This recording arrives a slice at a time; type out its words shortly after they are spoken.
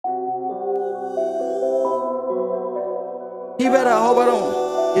better hope I don't.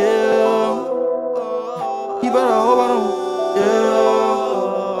 Yeah. He better hope I don't. Yeah.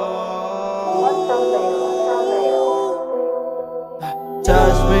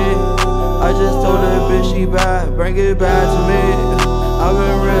 Touch me. I just told that bitch she bad. Bring it back to me. I've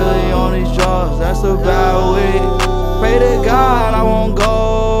been really on these drugs. That's a bad week. Pray to God I won't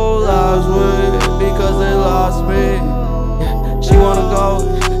go last week because they lost me. Yeah, she wanna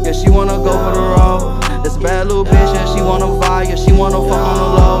go. Yeah, she wanna go for the road. This bad little bitch and she wanna vibe. Yeah, she wanna fuck on the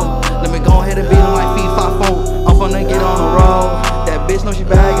low. Let me go ahead and beat on like FIFA phone. I'm finna get on the road. That bitch know she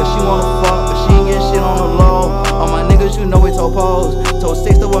bad, yeah, she wanna fuck, but she ain't get shit on the low. All my niggas, you know we told pose. Told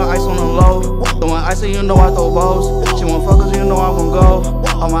six to wear ice on the low. Throwing ice, so you know I throw bows. She wanna fuck cause you know I gon' go.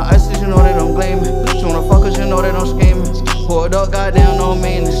 All my ices, you know they don't gleam. She wanna fuck cause you know they don't scheme. Pulled up, goddamn, no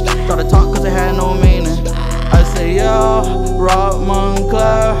meaning. Try to talk cause it had no meaning. I say, yo, Rock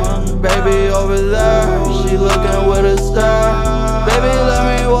Montclair. Baby over there, she looking with a stare. Baby,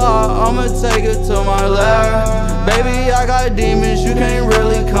 let me walk, I'ma take it to my lair. Baby, I got demons, you can't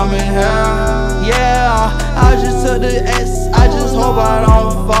really come in here. Yeah, I just took the S, I just hope I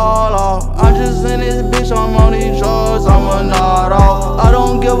don't fall off. I'm just in this bitch, I'm on these drugs, I'm a nod off. I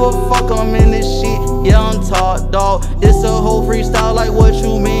don't give a fuck, I'm in this shit, yeah, I'm top dog. It's a whole freestyle, like what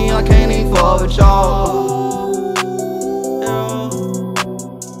you mean, I can't even fuck with y'all.